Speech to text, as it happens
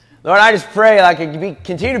Lord, I just pray I could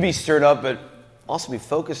continue to be stirred up, but also be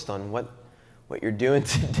focused on what you're doing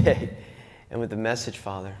today and with the message,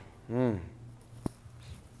 Father.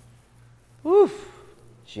 Woo.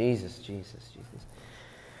 Jesus.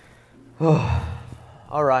 Oh.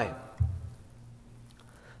 All right.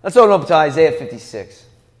 Let's open up to Isaiah 56.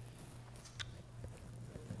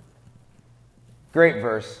 Great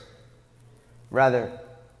verse. Rather,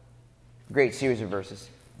 great series of verses.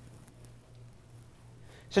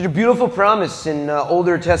 Such a beautiful promise in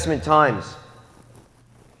Older Testament times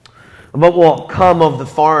about what will come of the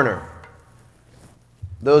foreigner,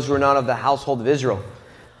 those who are not of the household of Israel.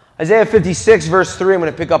 Isaiah 56, verse 3, I'm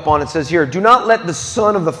going to pick up on. It says here, "Do not let the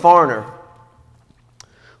son of the foreigner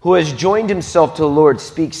who has joined himself to the Lord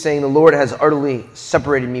speak, saying, the Lord has utterly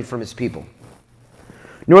separated me from his people.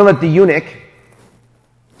 Nor let the eunuch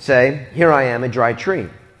say, here I am, a dry tree.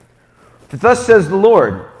 For thus says the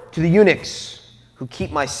Lord to the eunuchs who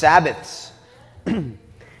keep my Sabbaths and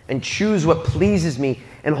choose what pleases me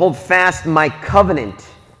and hold fast my covenant.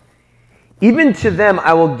 Even to them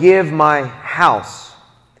I will give my house,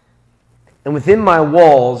 and within my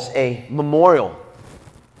walls a memorial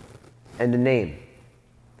and a name.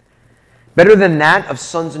 Better than that of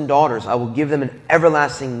sons and daughters, I will give them an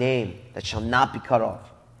everlasting name that shall not be cut off.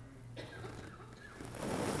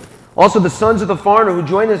 Also the sons of the foreigner who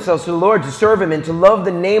join themselves to the Lord to serve him and to love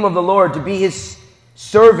the name of the Lord, to be his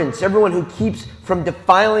servants, everyone who keeps from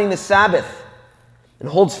defiling the Sabbath and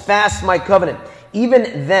holds fast my covenant,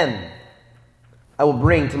 even them I will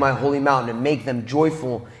bring to my holy mountain and make them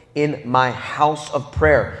joyful in my house of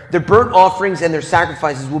prayer. Their burnt offerings and their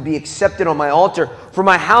sacrifices will be accepted on my altar, for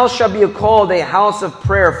my house shall be called a house of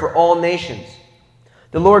prayer for all nations.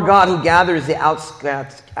 The Lord God who gathers the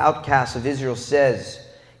outcasts of Israel says,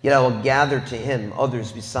 yet I will gather to him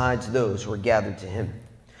others besides those who are gathered to him.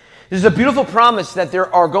 This is a beautiful promise that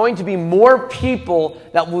there are going to be more people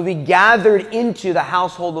that will be gathered into the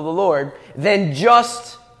household of the Lord than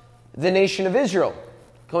just the nation of Israel,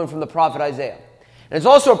 coming from the prophet Isaiah. And it's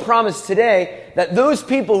also a promise today that those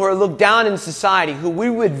people who are looked down in society, who we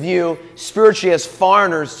would view spiritually as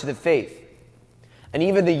foreigners to the faith, and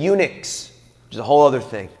even the eunuchs, which is a whole other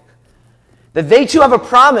thing, that they too have a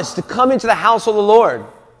promise to come into the house of the Lord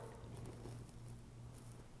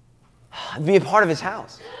and be a part of his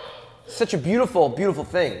house. Such a beautiful, beautiful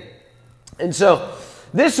thing. And so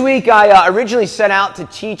this week I originally set out to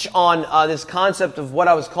teach on this concept of what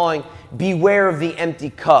I was calling beware of the empty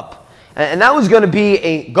cup. And that was going to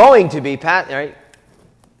be, Pat, right?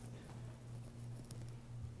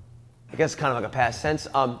 I guess kind of like a past tense.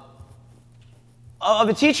 Of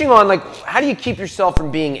a teaching on like how do you keep yourself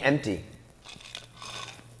from being empty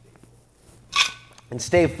and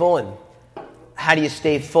stay full, and how do you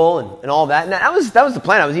stay full and all that. And that was the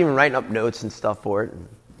plan. I was even writing up notes and stuff for it.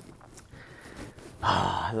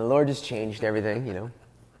 And the Lord just changed everything, you know,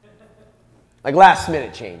 like last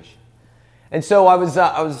minute change. And so I was,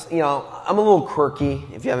 I'm a little quirky,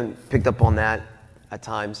 if you haven't picked up on that at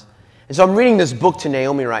times. And so I'm reading this book to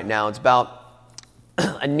Naomi right now. It's about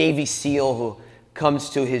a Navy SEAL who comes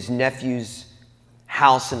to his nephew's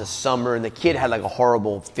house in the summer, and the kid had like a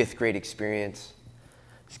horrible 5th grade experience.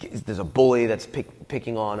 There's a bully that's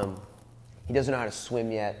picking on him. He doesn't know how to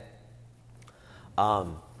swim yet.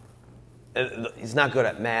 He's not good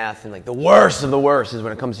at math, and like the worst of the worst is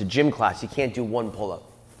when it comes to gym class, he can't do one pull-up.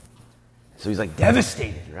 So he's like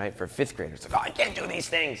devastated, right, for a 5th grader. It's like, I can't do these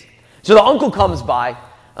things. So the uncle comes by.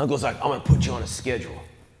 Uncle's like, I'm going to put you on a schedule.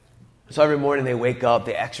 So every morning they wake up,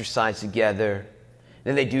 they exercise together.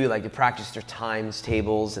 Then they practice their times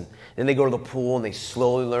tables. And then they go to the pool and they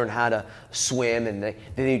slowly learn how to swim. And they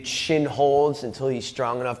do shin holds until he's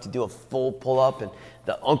strong enough to do a full pull-up. And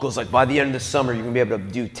the uncle's like, by the end of the summer, you're going to be able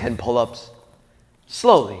to do 10 pull-ups.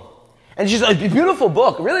 Slowly. And it's just a beautiful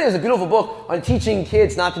book. It really is a beautiful book on teaching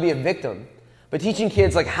kids not to be a victim, but teaching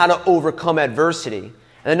kids like how to overcome adversity. And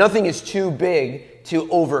that nothing is too big to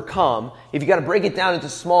overcome. If you got to break it down into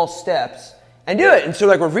small steps and do it. And so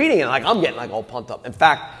like we're reading it, like I'm getting like all pumped up. In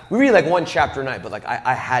fact, we read like one chapter a night, but like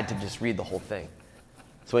I had to just read the whole thing.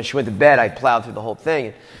 So when she went to bed, I plowed through the whole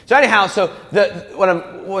thing. So anyhow, so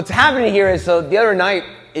what's happening here is, so the other night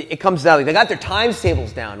it comes down. Like they got their times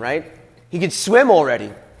tables down, right? He could swim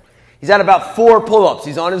already. He's at about 4 pull-ups.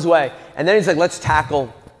 He's on his way. And then he's like, let's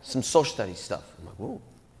tackle some social studies stuff. I'm like, whoa.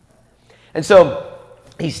 And so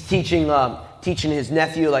he's teaching his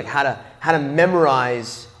nephew like how to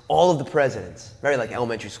memorize all of the presidents. Very like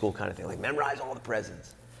elementary school kind of thing. Like memorize all the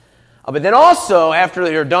presidents. But then also, after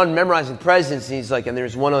they're done memorizing presidents, he's like, and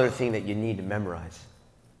there's one other thing that you need to memorize.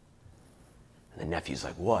 And the nephew's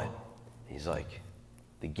like, what? He's like,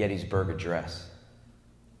 the Gettysburg Address.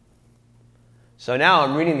 So now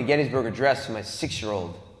I'm reading the Gettysburg Address to my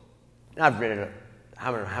 6-year-old. And I've read it I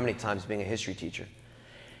don't know how many times being a history teacher.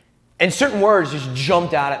 And certain words just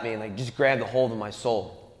jumped out at me and like just grabbed a hold of my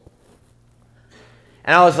soul.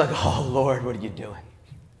 And I was like, oh, Lord, what are you doing?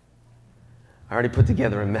 I already put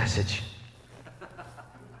together a message.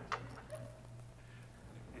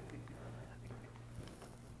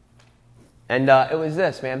 And it was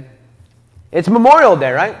this, man. It's Memorial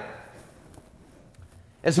Day, right?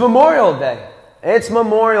 It's Memorial Day. It's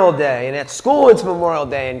Memorial Day. And at school, it's Memorial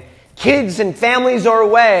Day. And kids and families are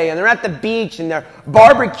away. And they're at the beach. And they're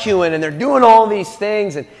barbecuing. And they're doing all these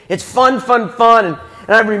things. And it's fun, fun, fun. And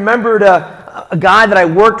I remembered a guy that I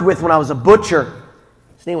worked with when I was a butcher.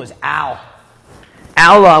 His name was Al.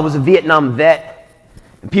 Al was a Vietnam vet.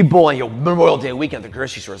 And people, Memorial Day weekend at the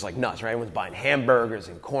grocery store is like nuts, right? Everyone's buying hamburgers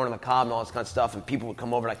and corn on the cob and all this kind of stuff. And people would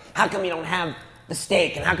come over like, how come you don't have the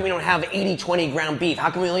steak? And how come you don't have 80-20 ground beef?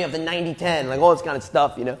 How come we only have the 90-10? Like all this kind of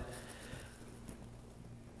stuff, And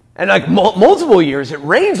like multiple years, it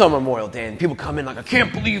rains on Memorial Day. And people come in like, I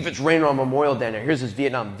can't believe it's raining on Memorial Day. And here's this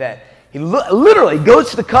Vietnam vet. He literally goes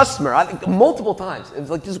to the customer, I think multiple times. It was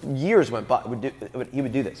like just years went by. He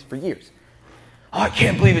would do this for years. Oh, I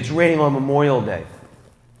can't believe it's raining on Memorial Day.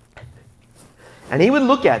 And he would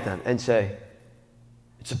look at them and say,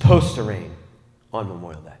 it's supposed to rain on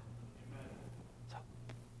Memorial Day.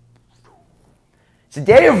 It's a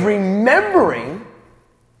day of remembering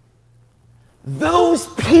those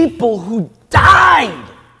people who died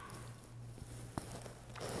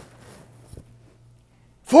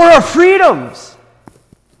for our freedoms.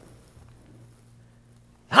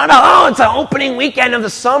 Not about, it's an opening weekend of the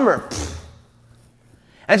summer.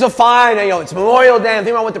 And so fine, it's Memorial Day, I'm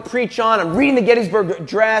thinking about what to preach on, I'm reading the Gettysburg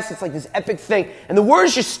Address, it's like this epic thing, and the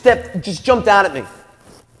words just jumped out at me.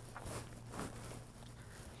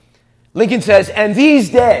 Lincoln says, and these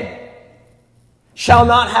dead shall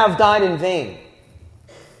not have died in vain.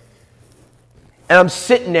 And I'm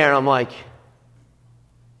sitting there and I'm like,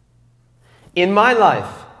 in my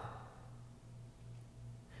life,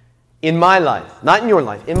 not in your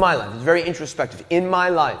life, in my life, it's very introspective, in my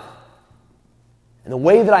life, and the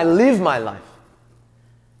way that I live my life,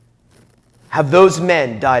 have those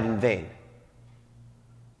men died in vain?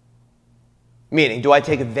 Meaning, do I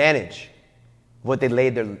take advantage of what they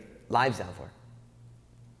laid their lives down for?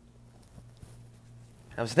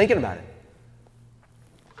 I was thinking about it.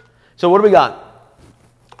 So what do we got?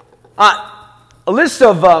 A list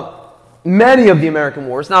of many of the American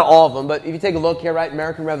wars, not all of them, but if you take a look here, right,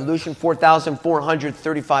 American Revolution,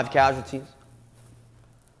 4,435 casualties.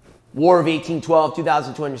 War of 1812,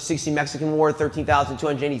 2,260. Mexican War,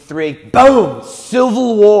 13,283. Boom!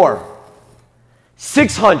 Civil War.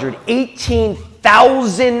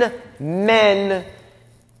 618,000 men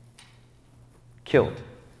killed.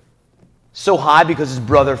 So high because it's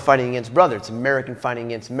brother fighting against brother. It's American fighting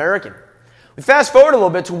against American. We fast forward a little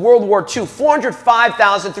bit to World War II.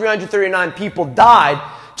 405,339 people died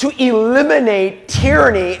to eliminate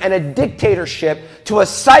tyranny and a dictatorship to a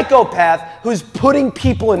psychopath who's putting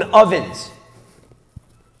people in ovens.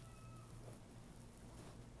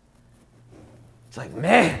 It's like,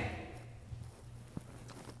 man.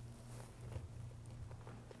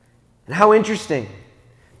 And how interesting.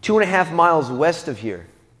 2.5 miles west of here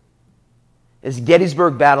is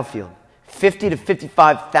Gettysburg Battlefield. 50 to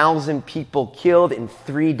 55,000 people killed in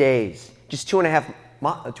 3 days. Just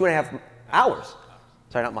 2.5 hours.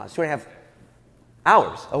 Sorry, not miles. 2.5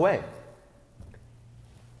 hours away.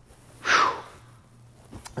 Whew.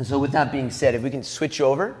 And so with that being said, if we can switch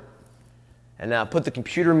over and put the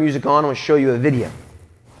computer music on, I'm going to show you a video.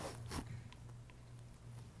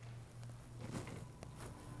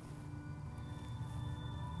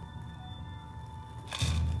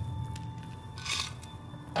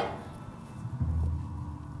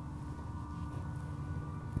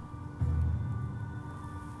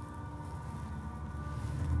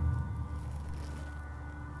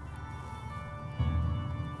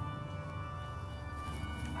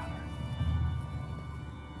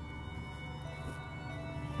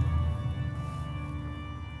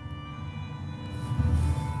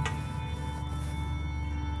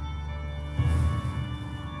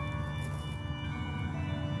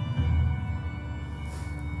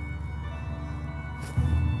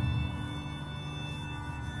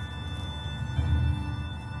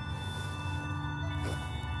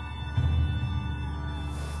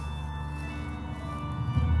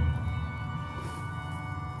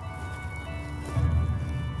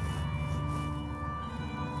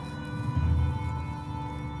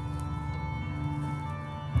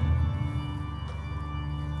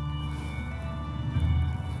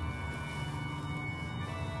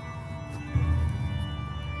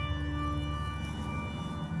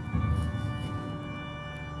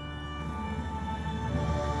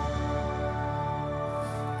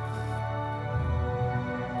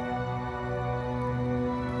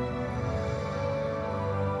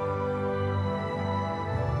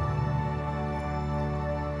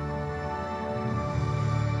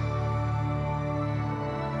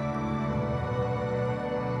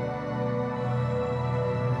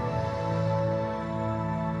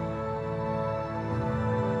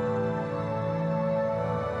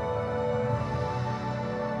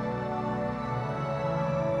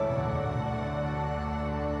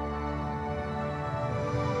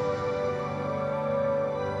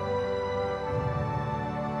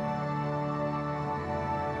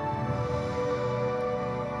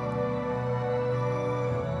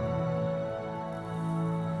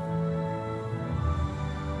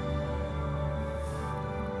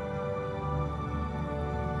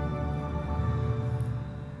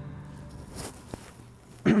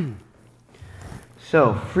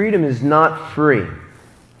 So, freedom is not free.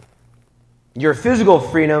 Your physical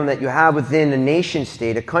freedom that you have within a nation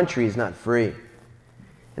state, a country, is not free.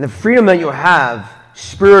 And the freedom that you have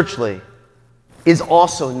spiritually is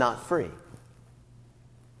also not free.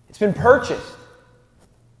 It's been purchased.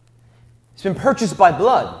 It's been purchased by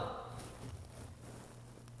blood.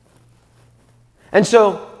 And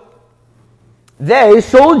so,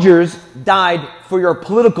 soldiers, died for your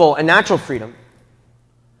political and natural freedom.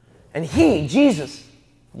 And he, Jesus,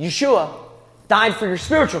 Yeshua, died for your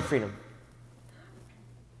spiritual freedom.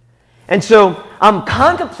 And so I'm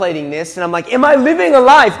contemplating this, and I'm like, am I living a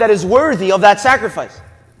life that is worthy of that sacrifice?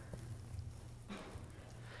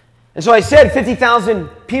 And so I said 50,000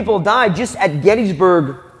 people died just at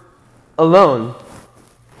Gettysburg alone.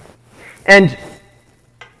 And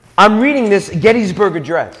I'm reading this Gettysburg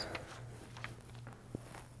Address.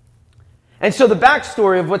 And so the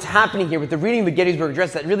backstory of what's happening here with the reading of the Gettysburg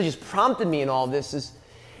Address that really just prompted me in all of this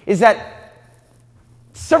is that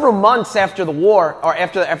several months after the war, or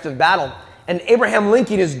after the battle, and Abraham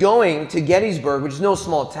Lincoln is going to Gettysburg, which is no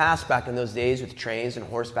small task back in those days with trains and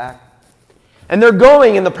horseback. And they're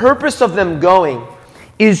going, and the purpose of them going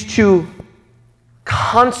is to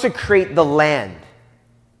consecrate the land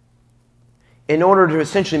in order to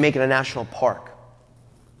essentially make it a national park.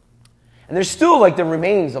 And there's still like the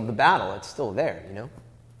remains of the battle. It's still there, you know.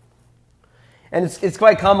 And it's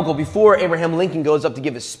quite comical. Before Abraham Lincoln goes up to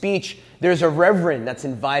give a speech, there's a reverend that's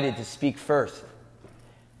invited to speak first.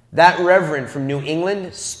 That reverend from New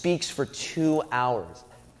England speaks for 2 hours.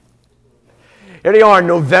 Here they are in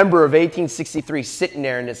November of 1863, sitting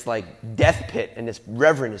there in this like death pit, and this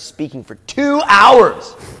reverend is speaking for 2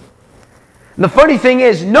 hours. And the funny thing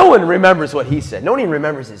is, no one remembers what he said. No one even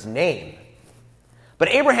remembers his name. But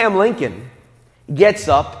Abraham Lincoln gets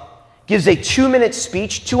up, gives a 2-minute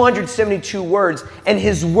speech, 272 words, and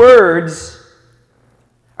his words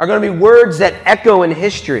are going to be words that echo in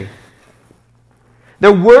history.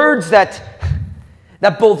 They're words that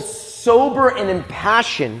both sober and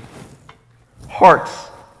impassion hearts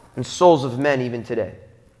and souls of men even today.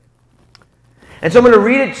 And so I'm going to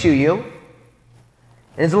read it to you.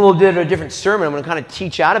 And it's a little bit of a different sermon. I'm going to kind of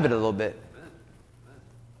teach out of it a little bit.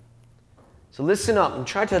 So listen up and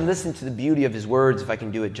try to listen to the beauty of his words if I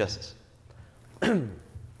can do it justice.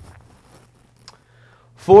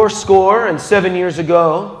 77 years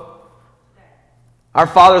ago, our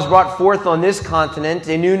fathers brought forth on this continent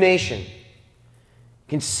a new nation,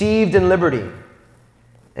 conceived in liberty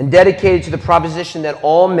and dedicated to the proposition that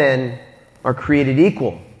all men are created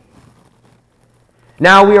equal.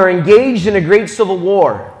 Now we are engaged in a great civil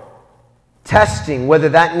war, testing whether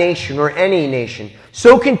that nation or any nation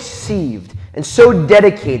so conceived and so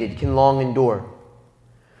dedicated can long endure.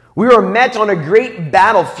 We are met on a great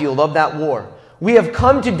battlefield of that war. We have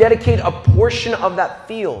come to dedicate a portion of that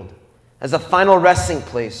field as a final resting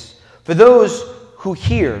place for those who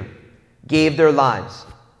here gave their lives.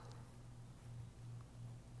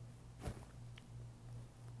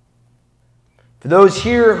 For those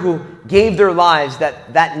here who gave their lives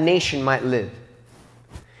that that nation might live.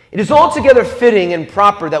 It is altogether fitting and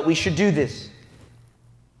proper that we should do this.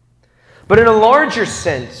 But in a larger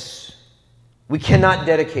sense, we cannot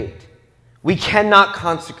dedicate. We cannot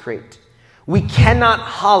consecrate. We cannot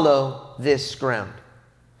hallow this ground.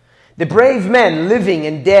 The brave men, living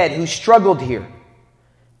and dead, who struggled here,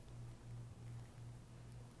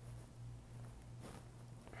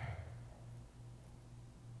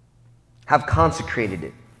 have consecrated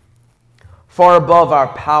it, far above our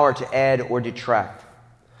power to add or detract.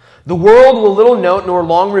 The world will little note nor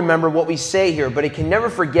long remember what we say here, but it can never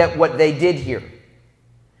forget what they did here.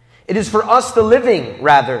 It is for us, the living,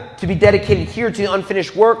 rather, to be dedicated here to the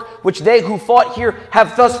unfinished work which they who fought here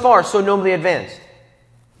have thus far so nobly advanced.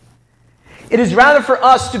 It is rather for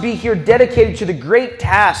us to be here dedicated to the great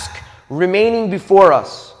task remaining before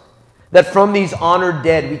us, that from these honored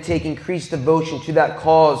dead we take increased devotion to that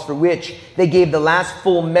cause for which they gave the last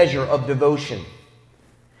full measure of devotion.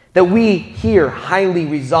 That we here highly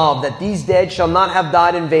resolve that these dead shall not have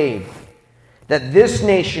died in vain, that this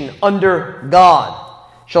nation under God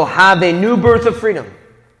shall have a new birth of freedom,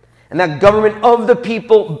 and that government of the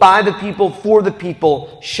people, by the people, for the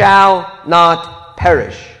people, shall not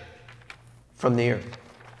perish from the earth.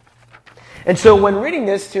 And so when reading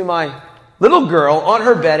this to my little girl on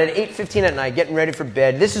her bed at 8:15 at night, getting ready for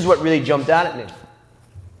bed, this is what really jumped out at me.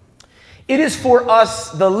 It is for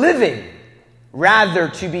us, the living, rather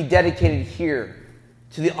to be dedicated here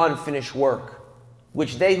to the unfinished work,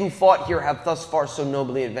 which they who fought here have thus far so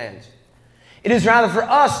nobly advanced. It is rather for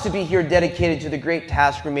us to be here dedicated to the great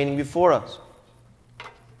task remaining before us.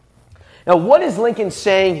 Now, what is Lincoln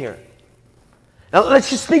saying here? Now let's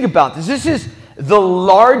just think about this. This is the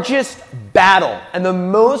largest battle and the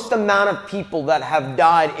most amount of people that have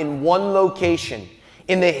died in one location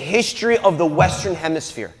in the history of the Western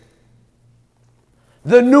Hemisphere.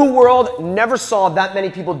 The New World never saw that many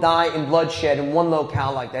people die in bloodshed in one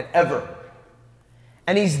locale like that, ever.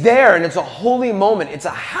 And he's there, and it's a holy moment. It's a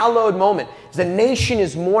hallowed moment. The nation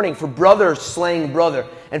is mourning for brother slaying brother.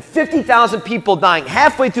 And 50,000 people dying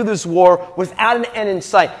halfway through this war without an end in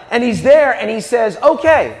sight. And he's there, and he says,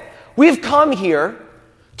 okay, we've come here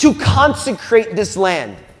to consecrate this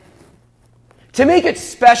land, to make it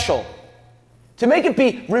special, to make it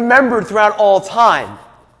be remembered throughout all time.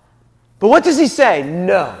 But what does he say?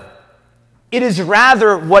 No. It is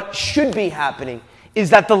rather what should be happening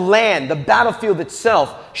is that the land, the battlefield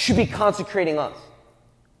itself, should be consecrating us.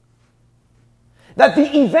 That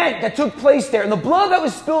the event that took place there and the blood that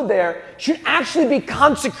was spilled there should actually be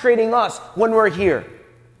consecrating us when we're here.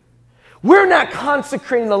 We're not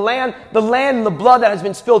consecrating the land and the blood that has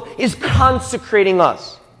been spilled is consecrating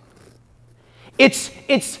us. It's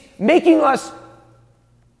making us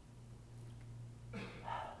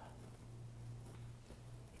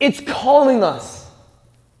it's calling us.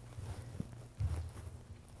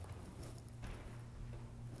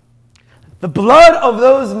 The blood of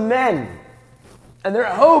those men and their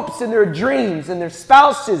hopes and their dreams and their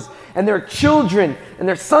spouses and their children and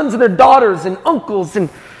their sons and their daughters and uncles and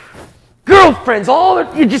girlfriends,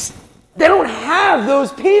 they don't have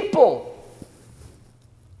those people.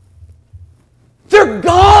 They're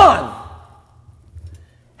gone.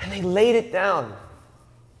 And they laid it down.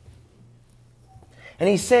 And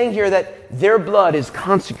he's saying here that their blood is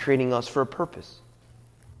consecrating us for a purpose.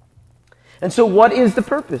 And so what is the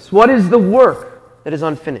purpose? What is the work that is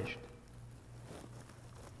unfinished?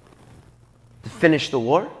 To finish the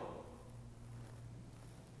war?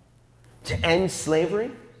 To end slavery?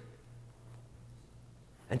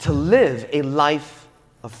 And to live a life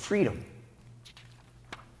of freedom.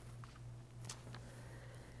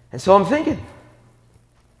 And so I'm thinking,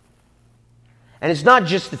 and it's not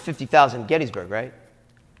just the 50,000 Gettysburg, right?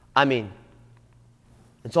 I mean,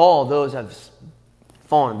 it's all those that have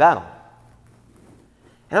fallen in battle.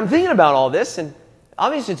 And I'm thinking about all this, and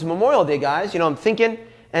obviously it's Memorial Day, guys. I'm thinking,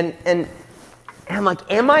 and I'm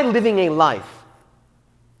like, am I living a life?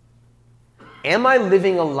 Am I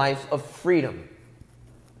living a life of freedom?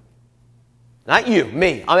 Not you,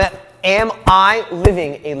 me. Am I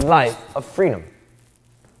living a life of freedom?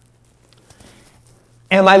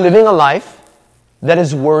 Am I living a life that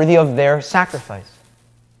is worthy of their sacrifice?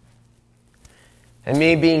 And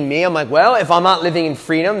me being me, I'm like, well, if I'm not living in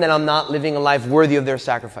freedom, then I'm not living a life worthy of their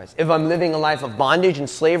sacrifice. If I'm living a life of bondage and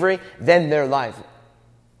slavery, then their life,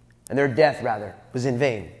 and their death, rather, was in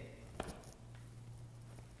vain.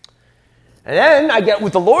 And then I get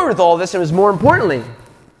with the Lord with all this, and it was more importantly,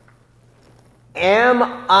 am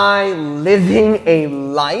I living a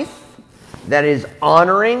life that is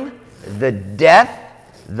honoring the death,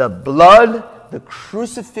 the blood, the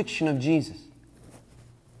crucifixion of Jesus?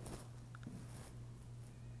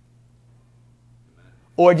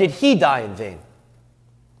 Or did he die in vain?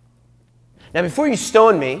 Now, before you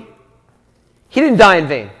stone me, he didn't die in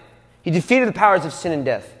vain. He defeated the powers of sin and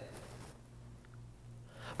death.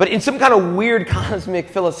 But in some kind of weird cosmic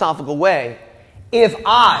philosophical way, if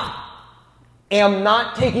I am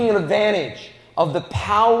not taking advantage of the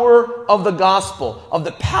power of the gospel, of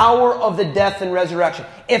the power of the death and resurrection,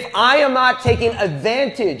 if I am not taking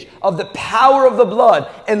advantage of the power of the blood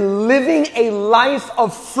and living a life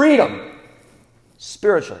of freedom,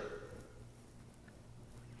 spiritually,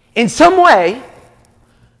 in some way,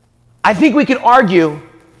 I think we could argue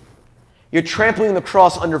you're trampling the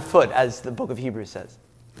cross underfoot, as the book of Hebrews says.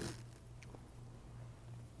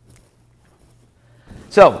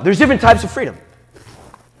 So, there's different types of freedom.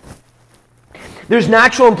 There's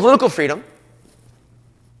natural and political freedom.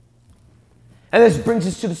 And this brings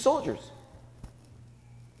us to the soldiers.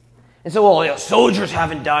 And so, well, soldiers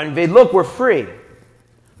haven't died in vain. Look, we're free.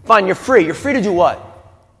 Fine, you're free. You're free to do what?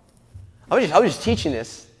 I was just teaching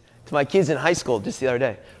this to my kids in high school just the other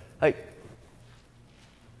day. Like,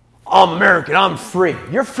 I'm American. I'm free.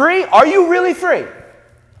 You're free? Are you really free?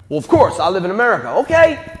 Well, of course. I live in America.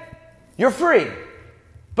 Okay. You're free.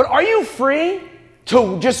 But are you free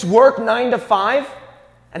to just work 9 to 5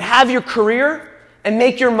 and have your career and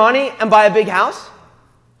make your money and buy a big house?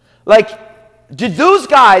 Like, did those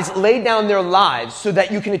guys lay down their lives so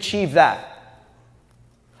that you can achieve that?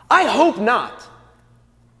 I hope not.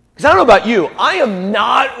 Because I don't know about you, I am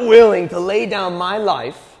not willing to lay down my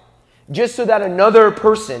life just so that another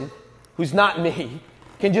person who's not me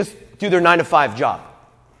can just do their 9 to 5 job.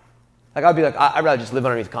 Like, I'd be like, I'd rather just live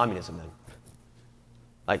underneath communism then.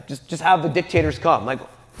 Like, just have the dictators come. Like,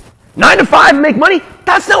 9 to 5 and make money?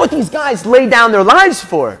 That's not what these guys lay down their lives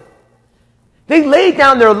for. They laid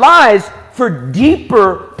down their lives for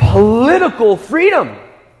deeper political freedom.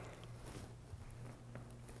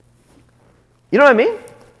 You know what I mean?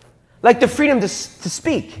 Like the freedom to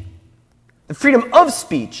speak, the freedom of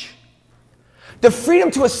speech, the freedom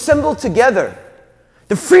to assemble together,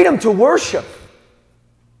 the freedom to worship.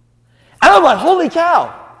 And I'm like, holy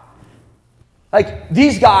cow. Like,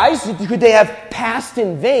 these guys, could they have passed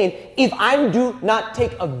in vain if I do not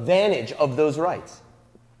take advantage of those rights?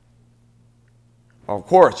 Well, of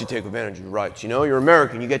course you take advantage of your rights. You know, you're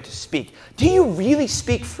American, you get to speak. Do you really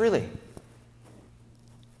speak freely?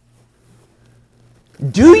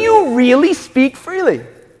 Do you really speak freely?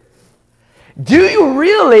 Do you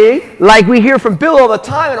really, like we hear from Bill all the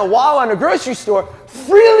time in a Wawa in a grocery store,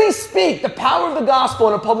 freely speak the power of the gospel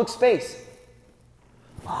in a public space?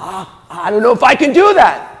 I don't know if I can do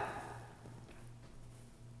that.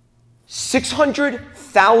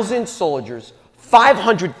 600,000 soldiers,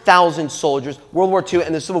 500,000 soldiers, World War II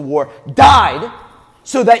and the Civil War, died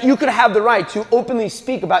so that you could have the right to openly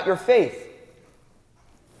speak about your faith.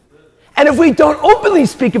 And if we don't openly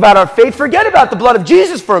speak about our faith, forget about the blood of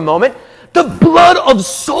Jesus for a moment, the blood of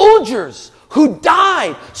soldiers who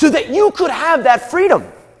died so that you could have that freedom.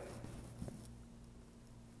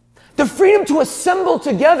 The freedom to assemble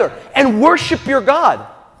together and worship your God.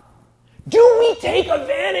 Do we take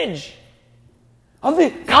advantage of the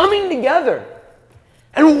coming together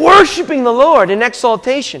and worshiping the Lord in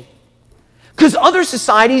exaltation? Because other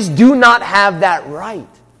societies do not have that right,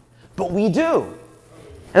 but we do.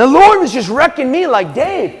 And the Lord was just wrecking me like,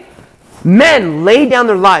 Dave, men laid down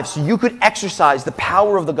their lives so you could exercise the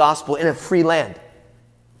power of the gospel in a free land.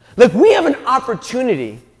 Like, we have an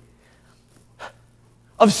opportunity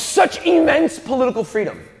of such immense political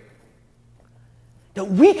freedom that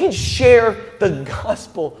we can share the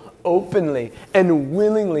gospel openly and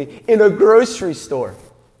willingly in a grocery store.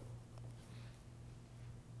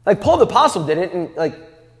 Like Paul the Apostle did it, and like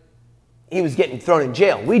he was getting thrown in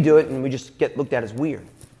jail. We do it, and we just get looked at as weird.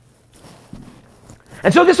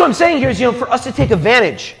 And so this is what I'm saying here is, for us to take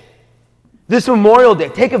advantage, this Memorial Day,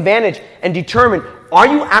 take advantage and determine, are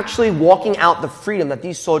you actually walking out the freedom that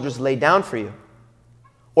these soldiers laid down for you?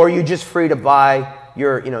 Or are you just free to buy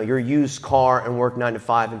your used car and work 9 to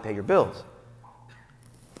 5 and pay your bills?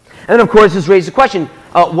 And then, of course, this raises the question,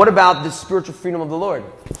 what about the spiritual freedom of the Lord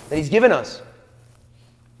that He's given us?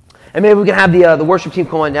 And maybe we can have the worship team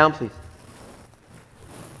come on down, please.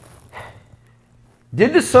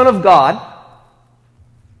 Did the Son of God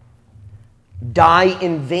die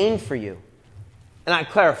in vain for you? And I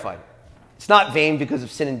clarified. It's not vain because of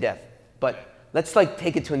sin and death. But let's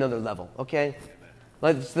take it to another level, okay?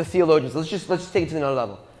 Let's the theologians. Let's just take it to another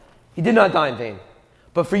level. He did not die in vain.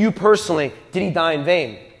 But for you personally, did He die in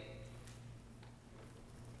vain?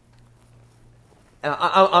 And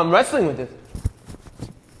I'm wrestling with this.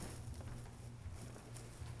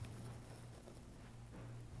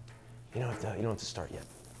 You don't have to start yet.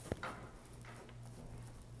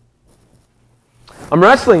 I'm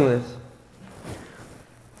wrestling with this.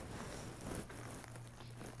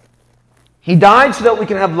 He died so that we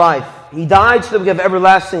can have life. He died so that we can have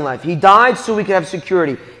everlasting life. He died so we can have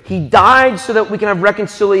security. He died so that we can have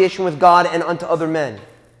reconciliation with God and unto other men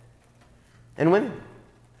and women.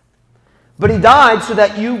 But He died so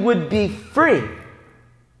that you would be free.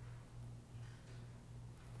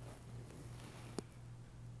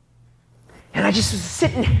 And I just was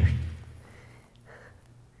sitting there.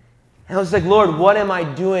 And I was like, Lord, what am I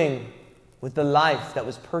doing with the life that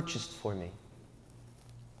was purchased for me?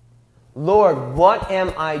 Lord, what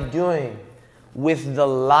am I doing with the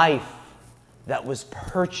life that was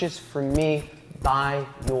purchased for me by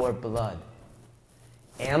your blood?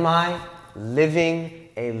 Am I living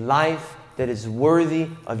a life that is worthy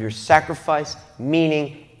of your sacrifice?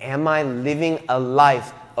 Meaning, am I living a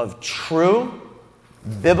life of true,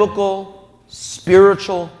 biblical,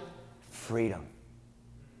 spiritual freedom?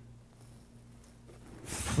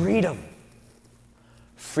 Freedom.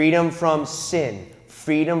 Freedom from sin.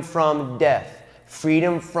 Freedom from death.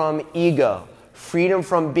 Freedom from ego. Freedom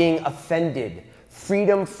from being offended.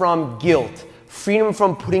 Freedom from guilt. Freedom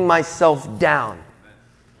from putting myself down.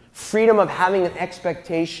 Freedom of having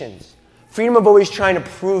expectations. Freedom of always trying to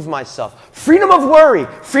prove myself. Freedom of worry.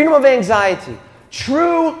 Freedom of anxiety.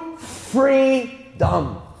 True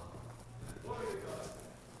freedom.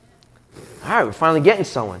 All right, we're finally getting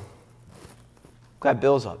someone. Glad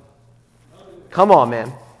Bill's up. Come on,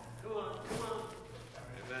 man.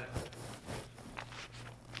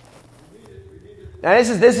 Now, this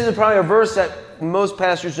is probably a verse that most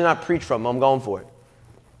pastors do not preach from. I'm going for it.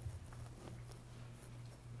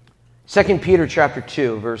 2 Peter chapter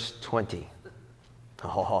 2, verse 20.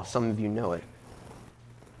 Oh, some of you know it.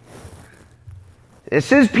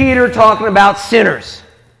 This is Peter talking about sinners.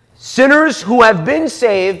 Sinners who have been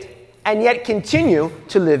saved and yet continue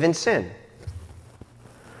to live in sin.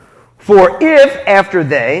 For if, after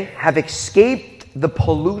they have escaped the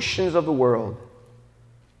pollutions of the world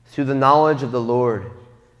through the knowledge of the Lord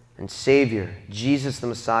and Savior, Jesus the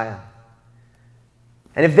Messiah,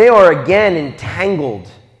 and if they are again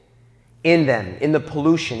entangled in them, in the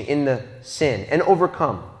pollution, in the sin, and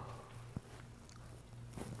overcome,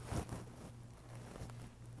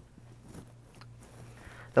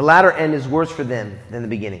 the latter end is worse for them than the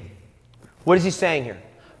beginning. What is he saying here?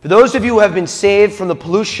 For those of you who have been saved from the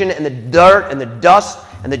pollution and the dirt and the dust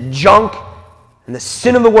and the junk and the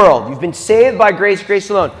sin of the world, you've been saved by grace,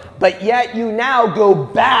 grace alone, but yet you now go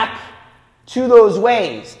back to those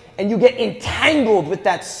ways and you get entangled with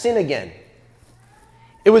that sin again.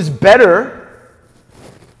 It was better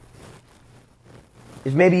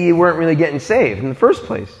if maybe you weren't really getting saved in the first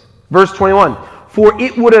place. Verse 21, for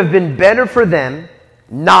it would have been better for them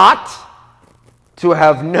not to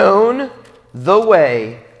have known the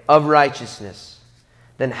way of righteousness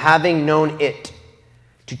than having known it,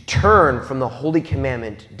 to turn from the holy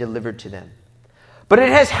commandment delivered to them. But it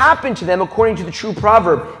has happened to them according to the true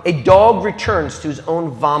proverb, a dog returns to his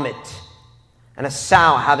own vomit, and a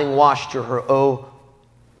sow having washed to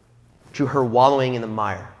her wallowing in the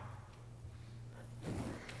mire.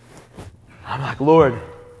 I'm like, Lord,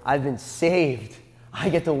 I've been saved. I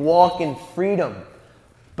get to walk in freedom.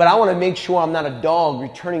 But I want to make sure I'm not a dog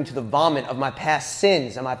returning to the vomit of my past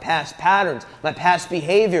sins and my past patterns, my past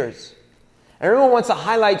behaviors. And everyone wants to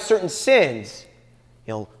highlight certain sins.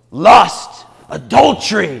 Lust,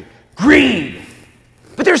 adultery, greed.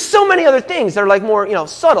 But there's so many other things that are like more,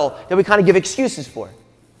 subtle that we kind of give excuses for.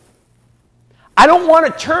 I don't want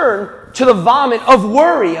to turn to the vomit of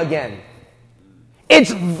worry again.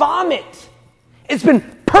 It's vomit. It's been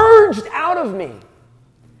purged out of me.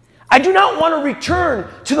 I do not want to return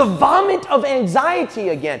to the vomit of anxiety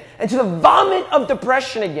again, and to the vomit of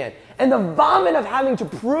depression again, and the vomit of having to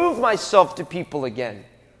prove myself to people again.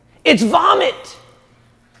 It's vomit.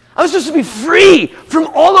 I'm supposed to be free from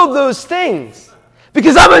all of those things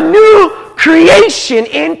because I'm a new creation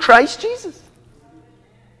in Christ Jesus.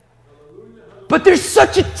 But there's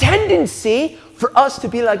such a tendency for us to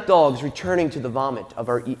be like dogs returning to the vomit of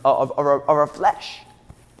our flesh.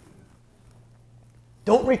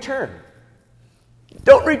 Don't return.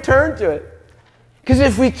 Don't return to it. Because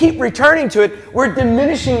if we keep returning to it, we're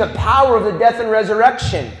diminishing the power of the death and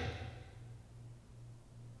resurrection.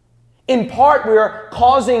 In part, we are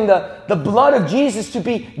causing the blood of Jesus to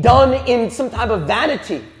be done in some type of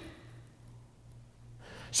vanity.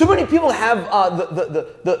 So many people have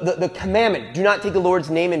the commandment, do not take the Lord's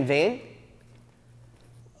name in vain.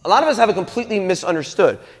 A lot of us have it completely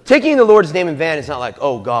misunderstood. Taking the Lord's name in vain is not like,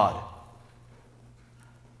 oh God.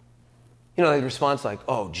 The response like,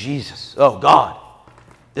 oh Jesus, oh God.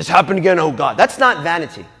 This happened again, oh God. That's not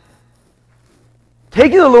vanity.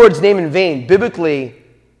 Taking the Lord's name in vain, biblically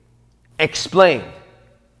explained,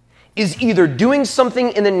 is either doing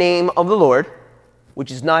something in the name of the Lord, which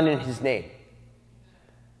is not in His name.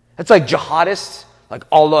 That's like jihadists, like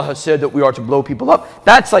Allah has said that we are to blow people up.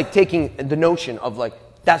 That's like taking the notion of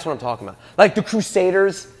that's what I'm talking about. Like the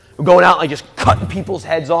Crusaders going out just cutting people's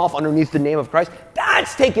heads off underneath the name of Christ.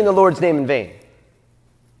 That's taking the Lord's name in vain.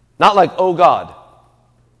 Not like, oh God.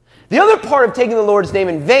 The other part of taking the Lord's name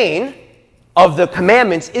in vain of the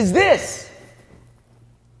commandments is this.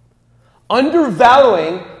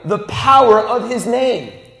 Undervaluing the power of His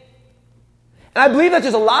name. And I believe that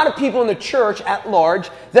there's a lot of people in the church at large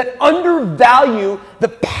that undervalue the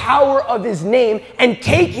power of His name and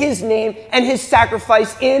take His name and His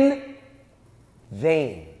sacrifice in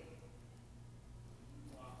vain.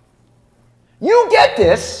 You get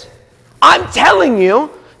this. I'm telling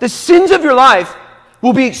you, the sins of your life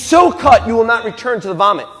will be so cut you will not return to the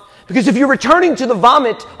vomit. Because if you're returning to the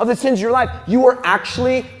vomit of the sins of your life, you are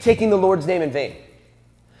actually taking the Lord's name in vain.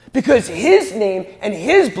 Because His name and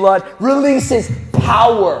His blood releases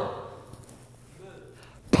power.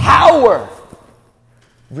 Power.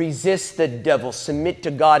 Resist the devil. Submit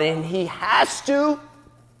to God. And he has to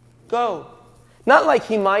go. Not like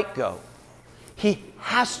he might go. He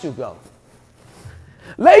has to go.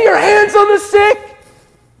 Lay your hands on the sick,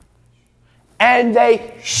 and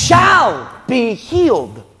they shall be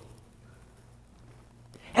healed.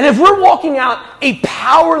 And if we're walking out a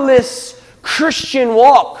powerless Christian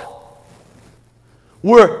walk,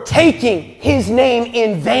 we're taking His name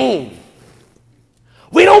in vain.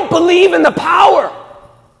 We don't believe in the power.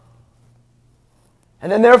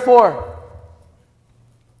 And then therefore,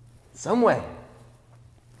 some way,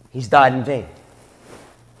 he's died in vain.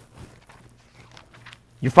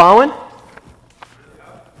 You following?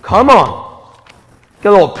 Come on. Get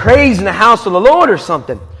a little praise in the house of the Lord or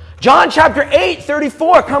something. John chapter 8,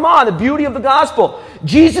 34. Come on, the beauty of the gospel.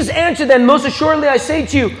 Jesus answered then, most assuredly I say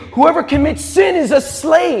to you, whoever commits sin is a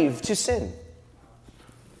slave to sin.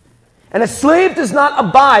 And a slave does not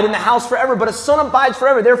abide in the house forever, but a son abides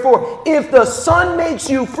forever. Therefore, if the Son makes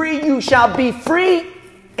you free, you shall be free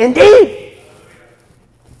indeed.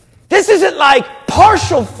 This isn't like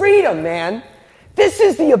partial freedom, man. This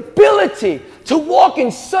is the ability to walk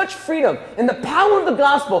in such freedom and the power of the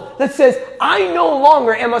gospel that says, I no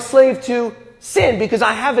longer am a slave to sin because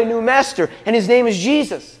I have a new master and his name is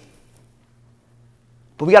Jesus.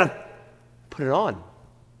 But we got to put it on.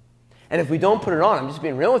 And if we don't put it on, I'm just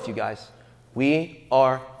being real with you guys, we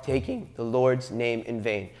are taking the Lord's name in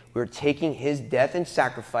vain. We're taking his death and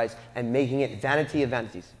sacrifice and making it vanity of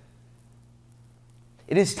vanities.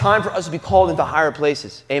 It is time for us to be called into higher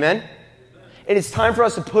places. Amen? It is time for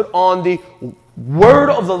us to put on the word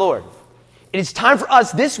of the Lord. It is time for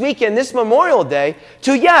us this weekend, this Memorial Day,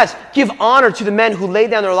 to, yes, give honor to the men who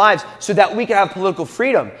laid down their lives so that we can have political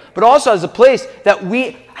freedom, but also as a place that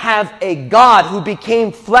we have a God who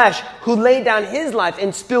became flesh, who laid down his life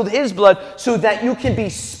and spilled his blood so that you can be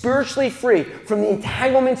spiritually free from the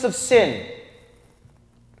entanglements of sin.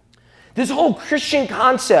 This whole Christian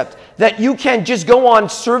concept that you can just go on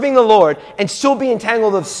serving the Lord and still be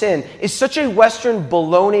entangled of sin is such a Western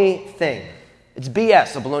baloney thing. It's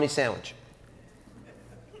BS, a bologna sandwich.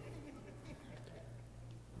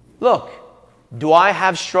 Look, do I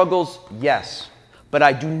have struggles? Yes. But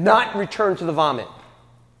I do not return to the vomit.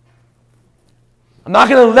 I'm not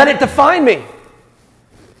going to let it define me.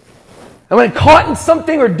 And when I'm caught in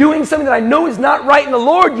something or doing something that I know is not right in the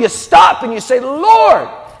Lord, you stop and you say, Lord,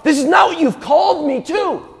 this is not what you've called me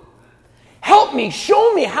to. Help me.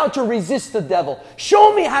 Show me how to resist the devil.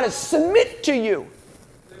 Show me how to submit to you.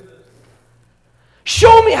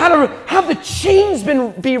 Show me how to have the chains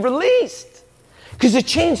be released. Because the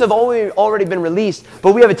chains have already been released,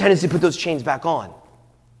 but we have a tendency to put those chains back on.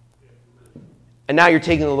 And now you're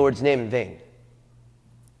taking the Lord's name in vain.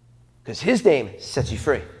 Because his name sets you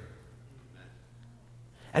free.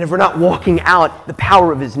 And if we're not walking out the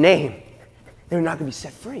power of his name, then we're not going to be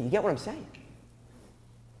set free. You get what I'm saying?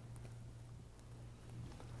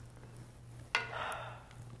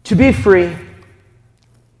 To be free,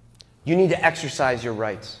 you need to exercise your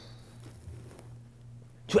rights.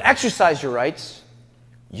 To exercise your rights,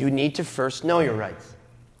 you need to first know your rights.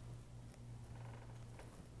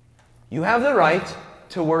 You have the right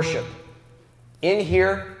to worship in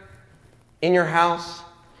here, in your house,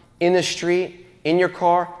 in the street, in your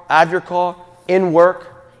car, out of your car, in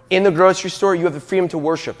work, in the grocery store. You have the freedom to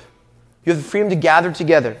worship. You have the freedom to gather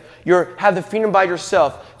together. You have the freedom by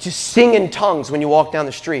yourself to sing in tongues when you walk down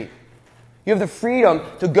the street. You have the freedom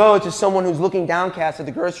to go to someone who's looking downcast at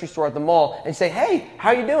the grocery store, at the mall, and say, hey,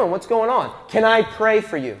 how you doing? What's going on? Can I pray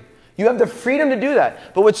for you? You have the freedom to do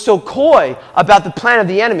that. But what's so coy about the plan of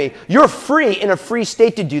the enemy, you're free in a free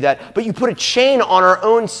state to do that, but you put a chain on our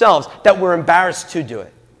own selves that we're embarrassed to do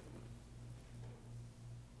it.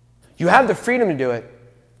 You have the freedom to do it,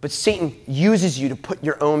 but Satan uses you to put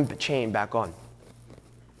your own chain back on.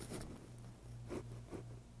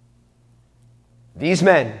 These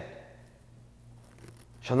men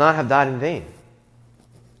shall not have died in vain.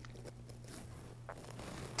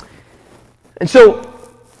 And so,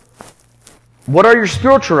 what are your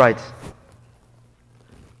spiritual rights?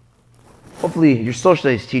 Hopefully, your social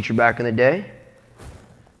studies teacher back in the day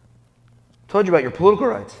told you about your political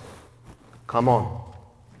rights. Come on.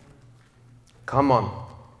 Come on.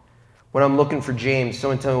 When I'm looking for James,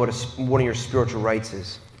 someone tell me what one of your spiritual rights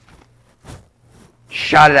is.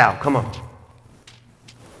 Shout it out. Come on.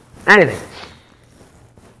 Anything.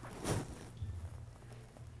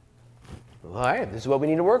 All right, this is what we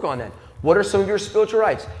need to work on then. What are some of your spiritual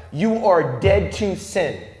rights? You are dead to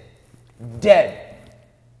sin. Dead.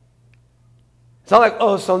 It's not like,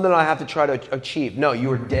 oh, something I have to try to achieve. No,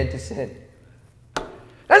 you are dead to sin.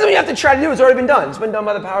 That's what you have to try to do. It's already been done. It's been done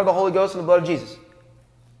by the power of the Holy Ghost and the blood of Jesus.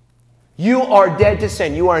 You are dead to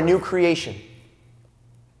sin. You are a new creation.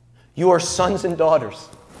 You are sons and daughters.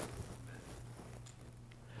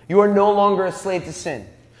 You are no longer a slave to sin.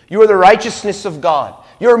 You are the righteousness of God.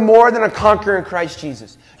 You're more than a conqueror in Christ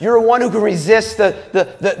Jesus. You're one who can resist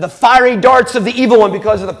the fiery darts of the evil one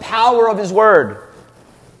because of the power of his word.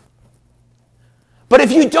 But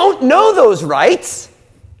if you don't know those rights,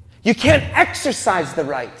 you can't exercise the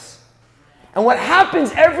rights. And what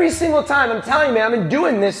happens every single time, I'm telling you, man, I've been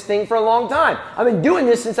doing this thing for a long time. I've been doing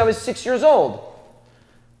this since I was 6 years old.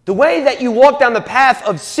 The way that you walk down the path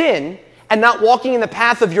of sin and not walking in the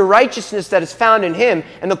path of your righteousness that is found in him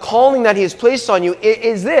and the calling that he has placed on you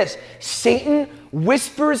is this. Satan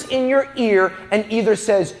whispers in your ear and either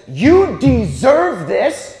says, you deserve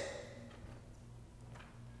this,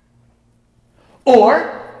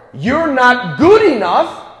 or you're not good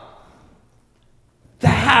enough to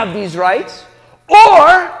have these rights,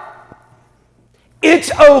 or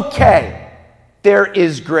it's okay. There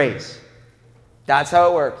is grace. That's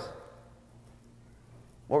how it works.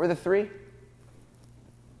 What were the three?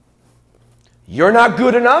 You're not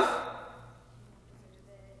good enough.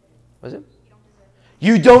 Was it?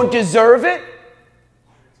 You don't deserve it.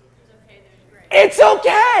 It's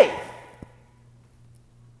okay.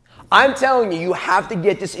 I'm telling you, you have to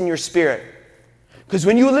get this in your spirit. Because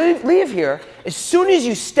when you leave here, as soon as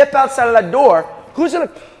you step outside of that door, who's going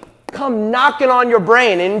to come knocking on your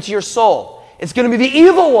brain and into your soul? It's going to be the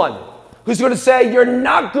evil one who's going to say, you're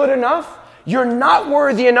not good enough. You're not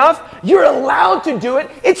worthy enough. You're allowed to do it.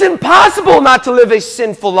 It's impossible not to live a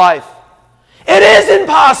sinful life. It is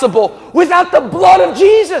impossible without the blood of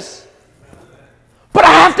Jesus. But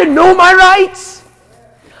I have to know my rights.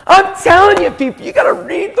 I'm telling you, people, you got to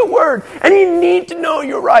read the word and you need to know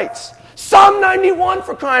your rights. Psalm 91,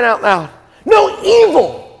 for crying out loud. No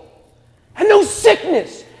evil and no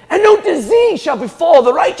sickness and no disease shall befall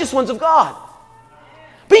the righteous ones of God.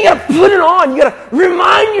 But you got to put it on. You got to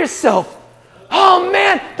remind yourself. Oh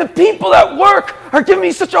man, the people at work are giving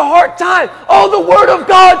me such a hard time. Oh, the word of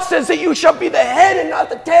God says that you shall be the head and not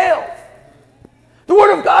the tail. The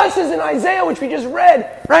word of God says in Isaiah, which we just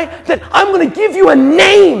read, right, that I'm going to give you a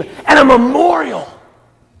name and a memorial.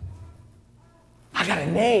 I got a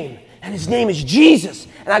name, and his name is Jesus.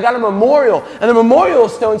 And I got a memorial, and the memorial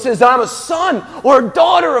stone says that I'm a son or a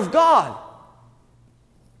daughter of God.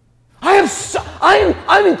 I'm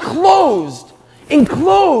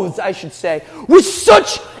enclosed, I should say, with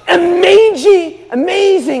such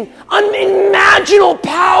amazing, unimaginable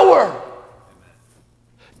power.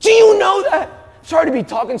 Do you know that? Sorry to be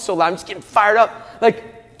talking so loud. I'm just getting fired up.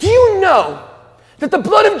 Like, do you know that the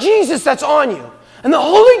blood of Jesus that's on you and the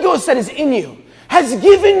Holy Ghost that is in you has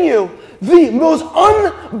given you the most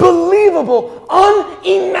unbelievable,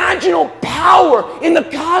 unimaginable power in the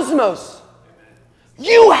cosmos?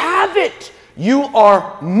 You have it. You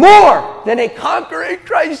are more than a conqueror in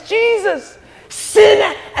Christ Jesus.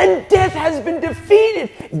 Sin and death has been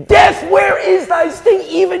defeated. Death, where is thy sting?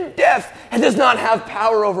 Even death does not have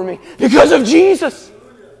power over me because of Jesus.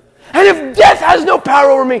 And if death has no power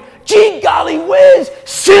over me, gee golly whiz,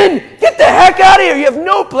 sin, get the heck out of here. You have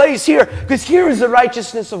no place here, because here is the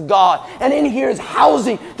righteousness of God. And in here is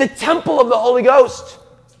housing the temple of the Holy Ghost.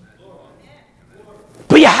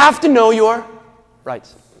 But you have to know your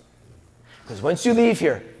rights. Because once you leave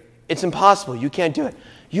here, it's impossible. You can't do it.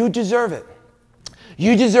 You deserve it.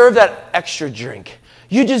 You deserve that extra drink.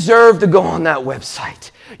 You deserve to go on that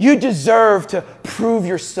website. You deserve to prove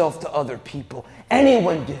yourself to other people.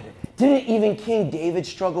 Anyone did it. Didn't even King David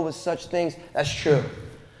struggle with such things? That's true.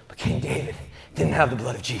 But King David didn't have the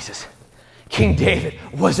blood of Jesus. King David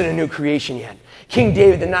wasn't a new creation yet. King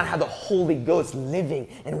David did not have the Holy Ghost living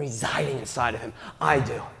and residing inside of him. I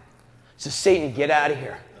do. So Satan, get out of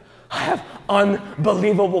here. I have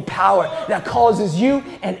unbelievable power that causes you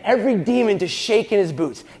and every demon to shake in his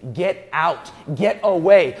boots. Get out. Get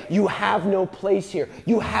away. You have no place here.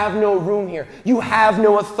 You have no room here. You have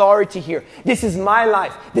no authority here. This is my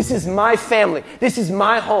life. This is my family. This is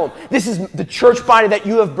my home. This is the church body that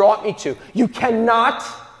you have brought me to. You cannot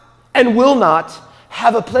and will not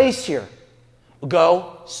have a place here.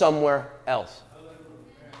 Go somewhere else.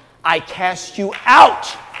 I cast you out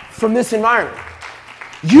from this environment.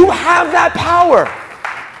 You have that power.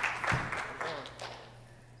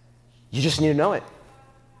 You just need to know it.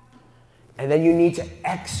 And then you need to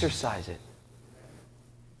exercise it.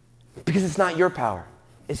 Because it's not your power.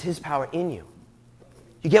 It's his power in you.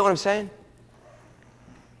 You get what I'm saying?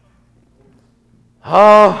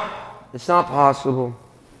 Oh, it's not possible.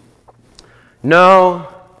 No.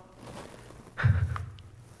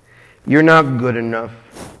 You're not good enough.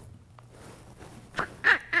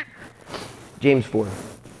 James 4.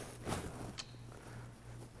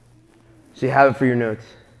 So you have it for your notes.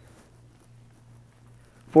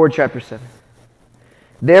 4, chapter 7.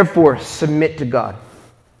 Therefore, submit to God.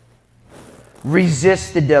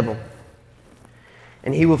 Resist the devil,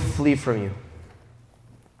 and he will flee from you.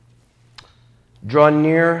 Draw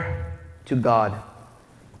near to God,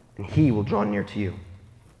 and he will draw near to you.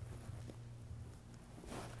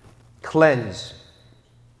 Cleanse.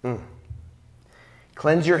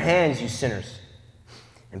 Cleanse your hands, you sinners,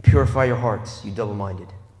 and purify your hearts, you double-minded.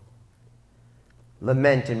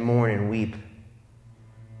 Lament and mourn and weep.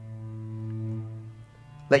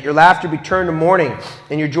 Let your laughter be turned to mourning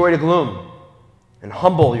and your joy to gloom. And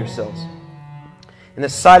humble yourselves in the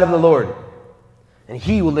sight of the Lord, and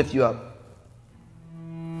He will lift you up.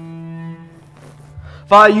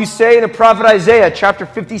 Father, you say in the prophet Isaiah, chapter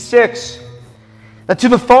 56, that to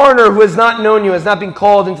the foreigner who has not known you, has not been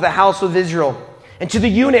called into the house of Israel, and to the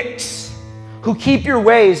eunuchs who keep your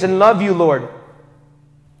ways and love you, Lord,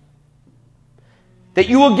 that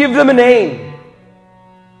you will give them a name,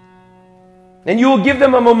 and you will give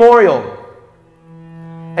them a memorial,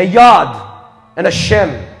 a Yad and a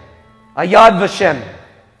Shem, a Yad Vashem,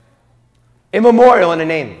 a memorial and a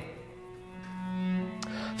name.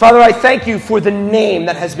 Father, I thank you for the name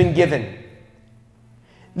that has been given.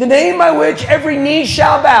 The name by which every knee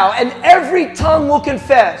shall bow and every tongue will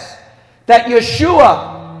confess that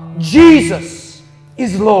Yeshua, Jesus,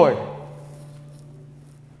 is Lord.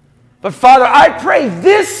 But Father, I pray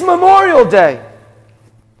this Memorial Day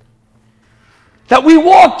that we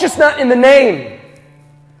walk just not in the name,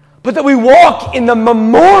 but that we walk in the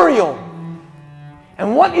memorial.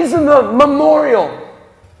 And what is in the memorial?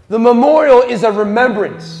 The memorial is a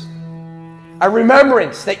remembrance. A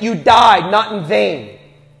remembrance that you died not in vain.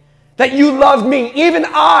 That you loved me, even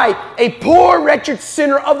I, a poor, wretched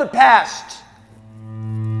sinner of the past.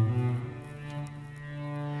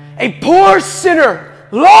 A poor sinner,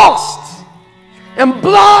 lost and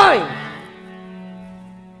blind.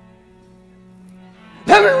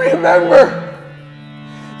 Let me remember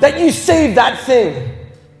that you saved that thing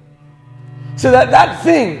so that that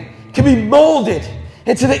thing can be molded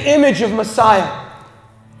into the image of Messiah.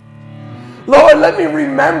 Lord, let me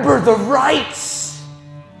remember the rights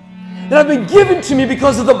that have been given to me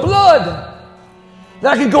because of the blood,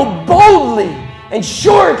 that I can go boldly and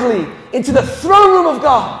shortly into the throne room of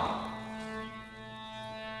God,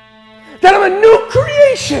 that I'm a new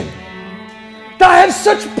creation, that I have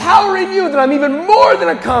such power in you that I'm even more than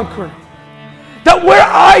a conqueror. That where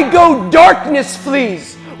I go, darkness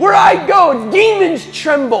flees. Where I go, demons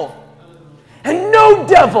tremble. And no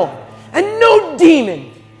devil, and no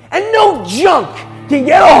demon, and no junk can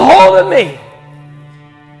get a hold of me.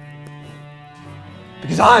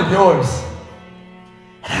 Because I'm yours.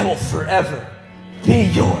 And I will forever be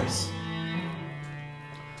yours.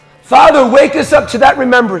 Father, wake us up to that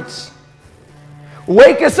remembrance.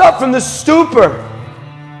 Wake us up from the stupor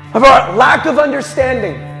of our lack of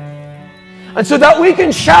understanding. And so that we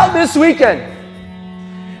can shout this weekend,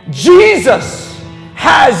 Jesus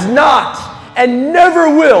has not and never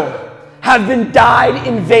will have been died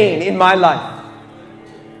in vain in my life.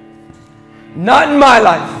 Not in my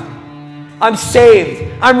life. I'm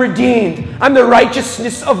saved. I'm redeemed. I'm the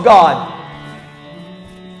righteousness of God.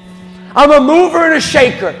 I'm a mover and a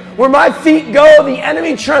shaker. Where my feet go, the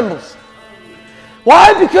enemy trembles.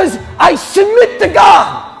 Why? Because I submit to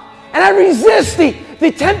God and I resist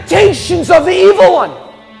the temptations of the evil one.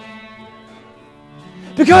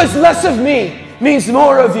 Because less of me means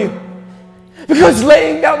more of you. Because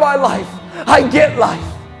laying down my life, I get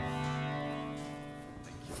life.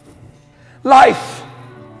 Life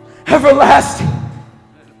everlasting.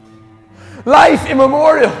 Life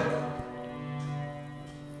immemorial.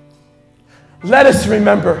 Let us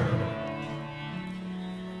remember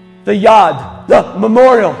the Yad, the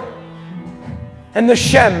memorial, and the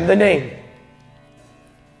Shem, the name.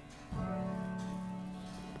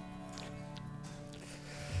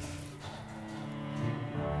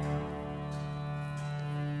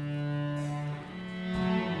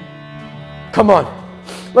 Come on,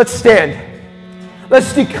 let's stand.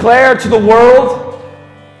 Let's declare to the world.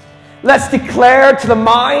 Let's declare to the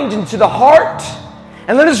mind and to the heart.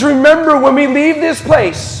 And let us remember when we leave this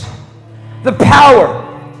place the power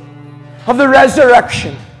of the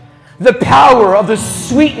resurrection, the power of the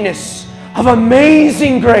sweetness of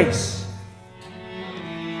amazing grace.